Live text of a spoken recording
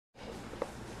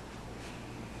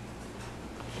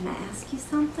Can I ask you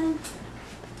something?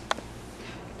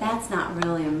 That's not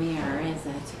really a mirror, is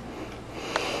it?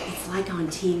 It's like on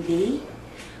TV,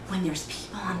 when there's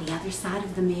people on the other side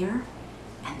of the mirror,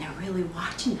 and they're really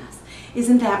watching us.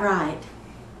 Isn't that right?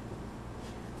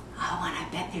 Oh, and I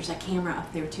bet there's a camera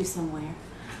up there too somewhere.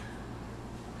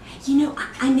 You know,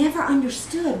 I never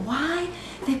understood why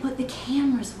they put the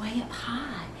cameras way up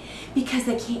high, because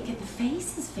they can't get the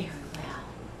faces very well.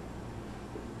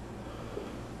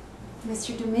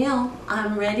 Mr. DeMille,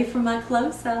 I'm ready for my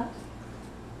close-up.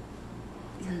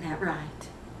 Isn't that right?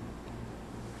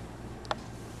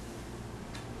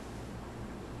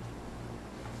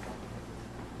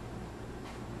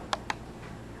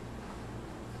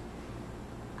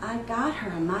 I got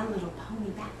her a My Little Pony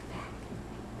backpack.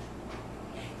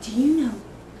 Do you know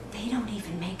they don't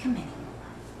even make them anymore?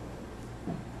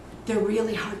 They're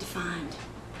really hard to find.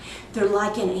 They're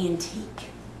like an antique.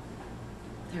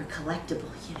 They're collectible,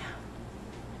 you know.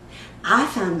 I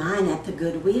found mine at the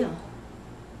Goodwill.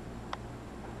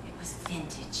 It was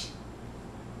vintage.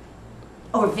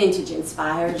 Or vintage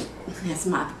inspired, as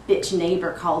my bitch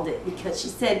neighbor called it, because she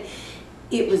said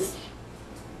it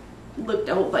looked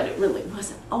old, but it really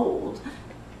wasn't old.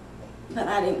 But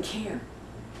I didn't care.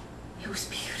 It was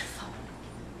beautiful.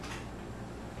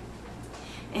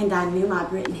 And I knew my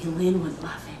Brittany Lynn would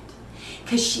love it,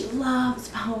 because she loves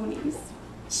ponies.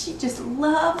 She just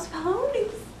loves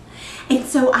ponies. And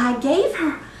so I gave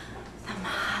her the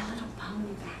My Little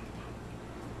Pony backpack.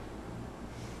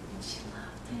 And she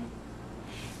loved it.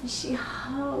 And she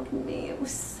hugged me. It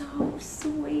was so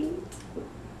sweet.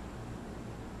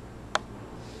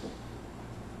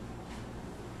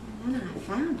 And then I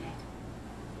found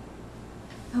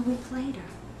it. A week later.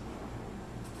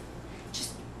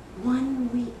 Just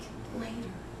 1 week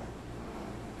later.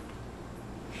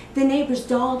 The neighbor's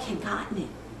dog had gotten it.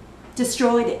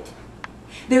 Destroyed it.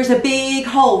 There's a big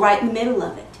hole right in the middle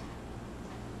of it.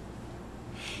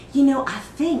 You know, I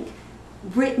think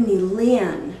Brittany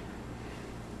Lynn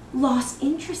lost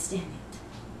interest in it.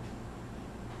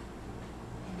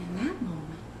 And in that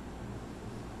moment,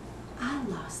 I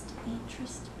lost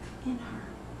interest in her.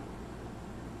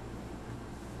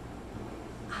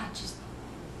 I just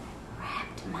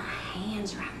wrapped my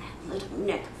hands around that little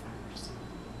neck of hers.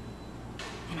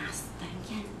 And I was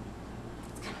thinking,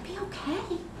 it's gonna be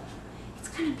okay. It's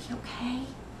gonna be okay.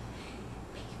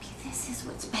 Maybe this is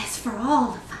what's best for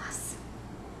all of us.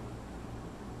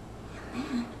 And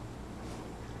then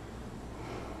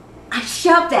I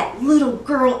shoved that little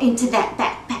girl into that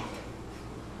backpack.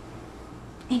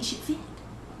 And she fit.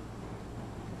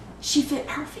 She fit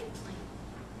perfectly.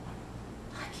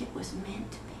 Like it was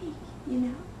meant to be, you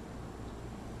know?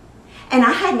 And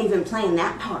I hadn't even planned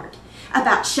that part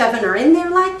about shoving her in there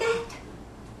like that.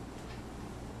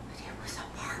 But it was a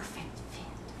perfect fit.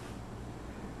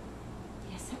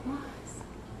 Yes, it was.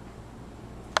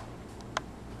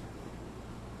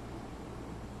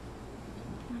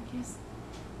 I guess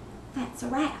that's a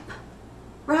wrap.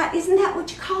 Right? Isn't that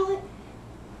what you call it?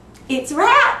 It's a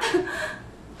wrap.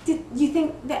 Did you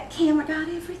think that camera got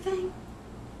everything?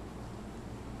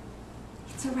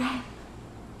 It's a wrap.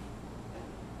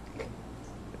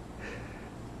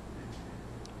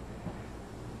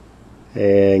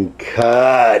 And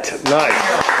cut.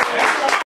 Nice.